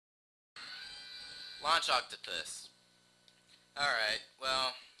Launch Octopus. Alright,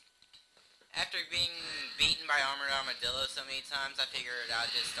 well, after being beaten by Armored Armadillo so many times, I figured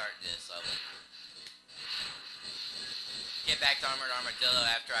I'd just start this level. Get back to Armored Armadillo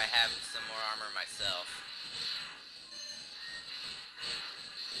after I have some more armor myself.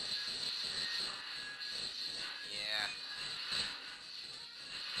 Yeah.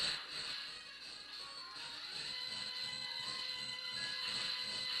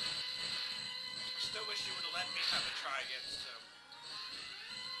 Still wish you would have let me have a try against him.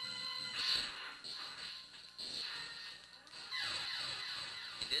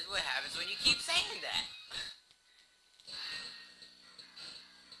 And this is what happens when you keep saying that.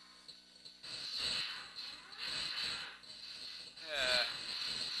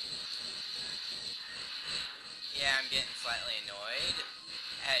 Yeah, I'm getting slightly annoyed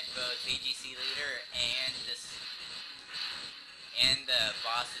at both VGC leader and the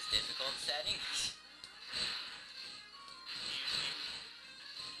boss's difficult settings. Easy.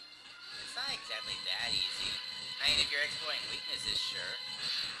 It's not exactly that easy. I mean, if you're exploiting weaknesses, sure.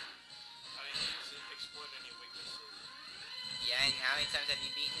 I didn't use it, exploit any weaknesses. Yeah, and how many times have you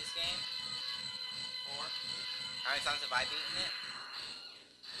beaten this game? 4? How many times have I beaten it?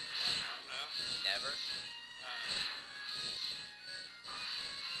 I don't know. Never.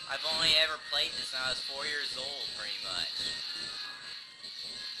 I've only ever played this when I was 4 years old, pretty much.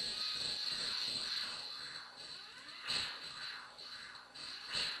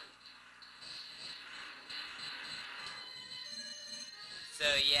 So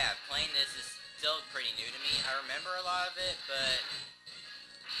yeah, playing this is still pretty new to me. I remember a lot of it, but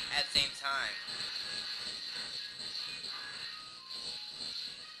at the same time,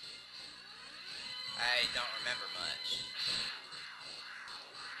 I don't remember much.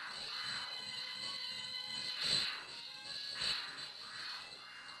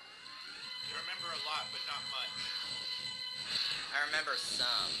 You remember a lot, but not much. I remember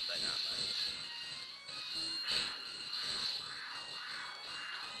some, but not much.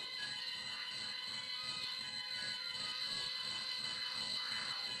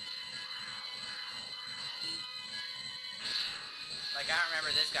 Like, I don't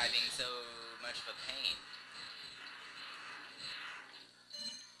remember this guy being so much of a pain.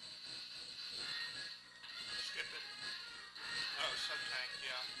 Skip it. Oh, sub-tank,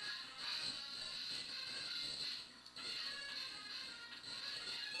 yeah.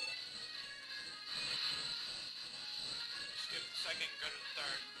 Skip the second, go to the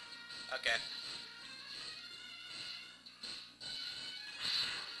third. Okay.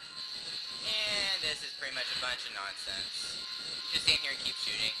 And this is pretty much a bunch of nonsense. Just stand here and keep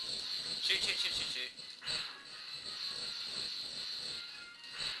shooting. Shoot, shoot, shoot, shoot, shoot.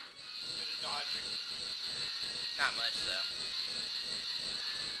 Bit of dodging. Not much, though.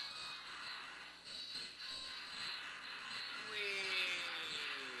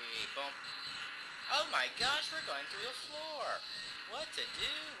 Whee! Boom. Oh my gosh, we're going through the floor! What to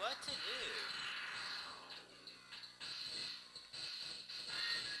do? What to do?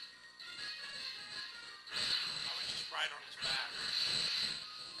 I would just ride on his back.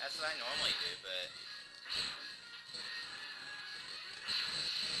 That's what I normally do, but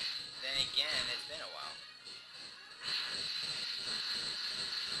then again, it's been a while.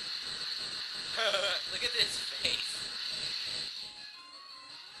 Look at this face.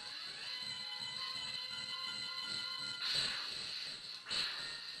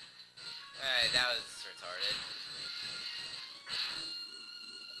 Alright, that was retarded.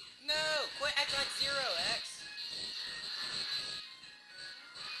 No! Quit acting like Zero, X!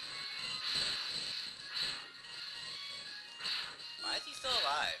 Why is he still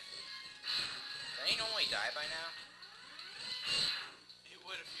alive? Doesn't he normally die by now? He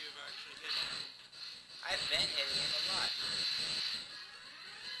would if you've actually hit him. I've been hitting him a lot.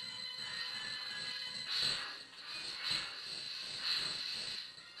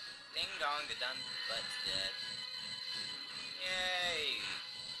 Ding dong, the dumb butt's dead. Yay!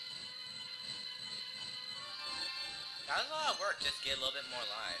 That was a lot of work just to get a little bit more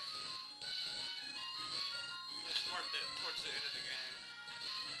life. It's towards the end of the game.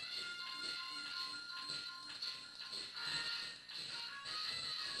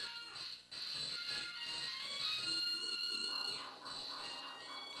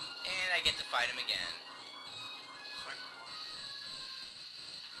 And I get to fight him again. Second one.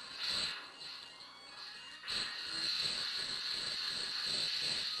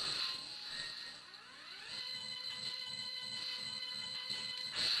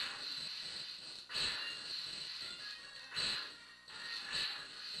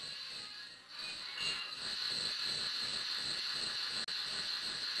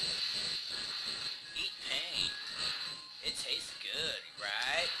 tastes good,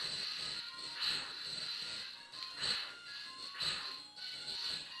 right?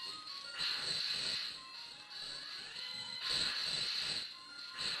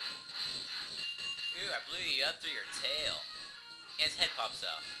 Ooh, I blew you up through your tail. And his head pops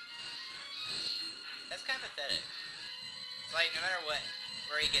off. That's kind of pathetic. It's like, no matter what,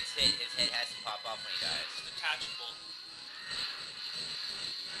 where he gets hit, his head has to pop off when he dies. It's detachable.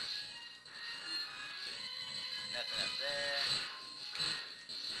 Nothing up there.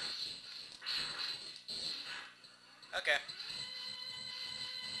 Okay.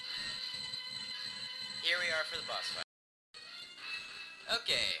 Here we are for the boss fight.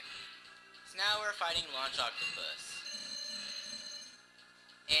 Okay. So now we're fighting Launch Octopus.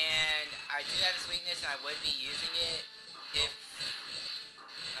 And I do have this weakness and I would be using it if...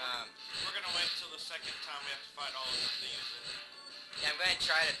 We're gonna wait until the second time we have to fight all of them to use it. Yeah, I'm gonna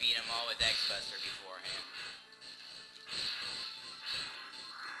try to beat them all with X-Buster beforehand.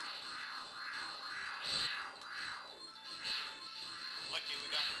 Lucky we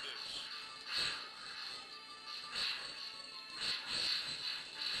got the boost.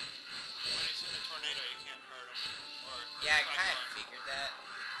 When he's in a tornado, you can't hurt him. Or Yeah, I kind of cyclone. figured that.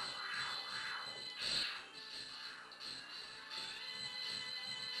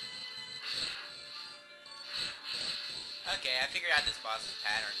 Okay, I figured out this boss's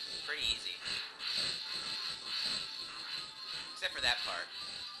pattern. Pretty easy. Except for that part.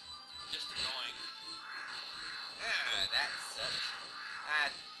 Just annoying. That sucks.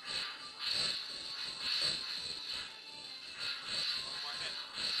 One more hit.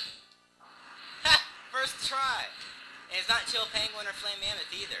 Ha! First try! And it's not Chill Penguin or Flame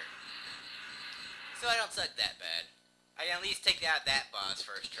Mammoth either. So I don't suck that bad. I can at least take out that boss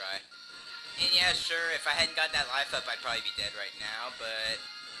first try. And yeah, sure, if I hadn't got that life up, I'd probably be dead right now, but...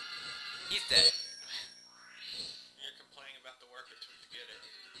 he's dead. You're complaining about the work it took to get it.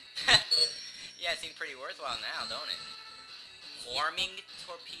 Yeah, it seemed pretty worthwhile now, don't it? Forming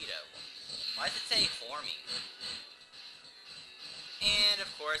torpedo. Why does it say forming? And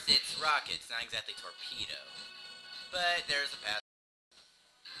of course it's rockets, not exactly torpedo. But there's a path.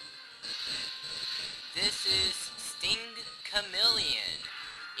 This is Sting Chameleon.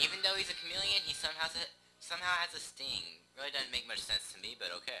 Even though he's a chameleon, he somehow has a sting. Really doesn't make much sense to me,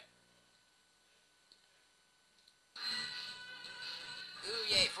 but okay. Ooh,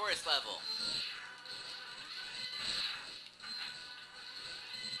 yay, forest level.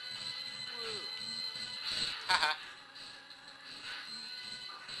 Woo. Haha.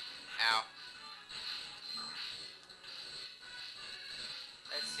 Ow.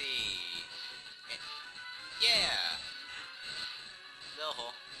 Let's see. Yeah. Little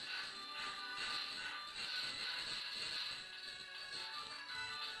hole.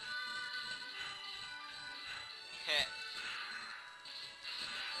 Heh.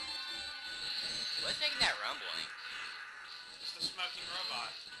 What's making that rumbling? It's the smoking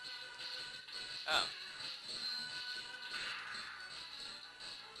robot. Oh.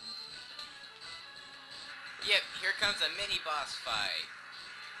 Yep, here comes a mini boss fight.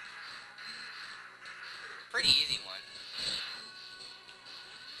 Pretty easy one.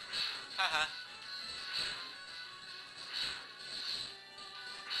 Haha.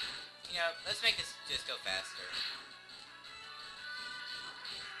 You know, let's make this just go faster.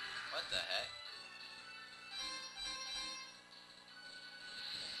 What the heck?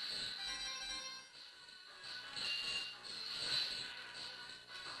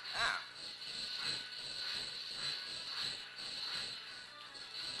 Ah.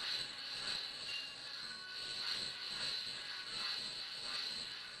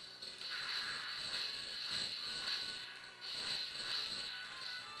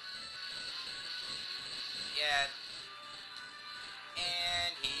 Yeah.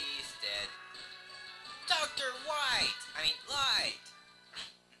 And he's dead. Dr. White! I mean, Light!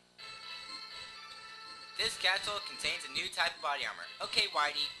 This capsule contains a new type of body armor. Okay,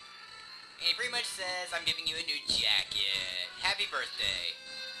 Whitey. And he pretty much says, I'm giving you a new jacket. Happy birthday.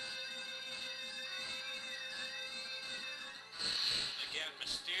 Again,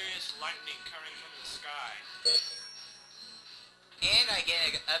 mysterious lightning coming from the sky. And I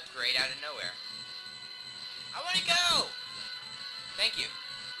get an upgrade out of nowhere. I want to go! Thank you.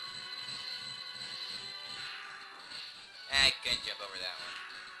 I couldn't jump over that one.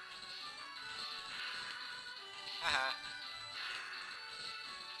 Haha.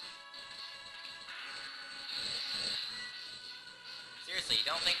 Seriously, you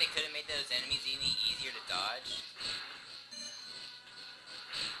don't think they could have made those enemies any easier to dodge?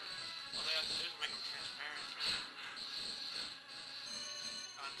 All they have to do is make them transparent.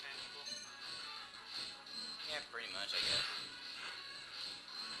 Non-tangible. Yeah, pretty much. much, I guess.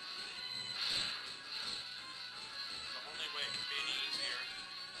 The only way it could be any easier.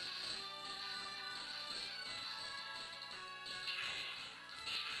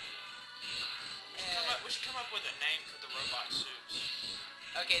 We should come up with a name for the robot suits.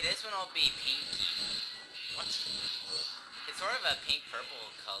 Okay, this one will be Pinky. What? It's sort of a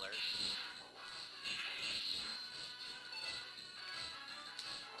pink-purple color.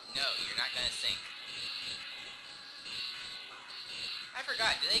 No, you're not gonna sink. I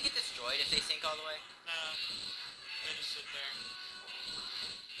forgot, do they get destroyed if they sink all the way? No. They just sit there.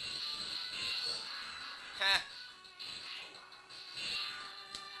 Heh.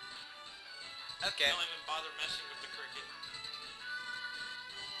 Okay. Don't even bother messing with the cricket.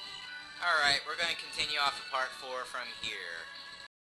 Alright, we're gonna continue off to part 4 from here.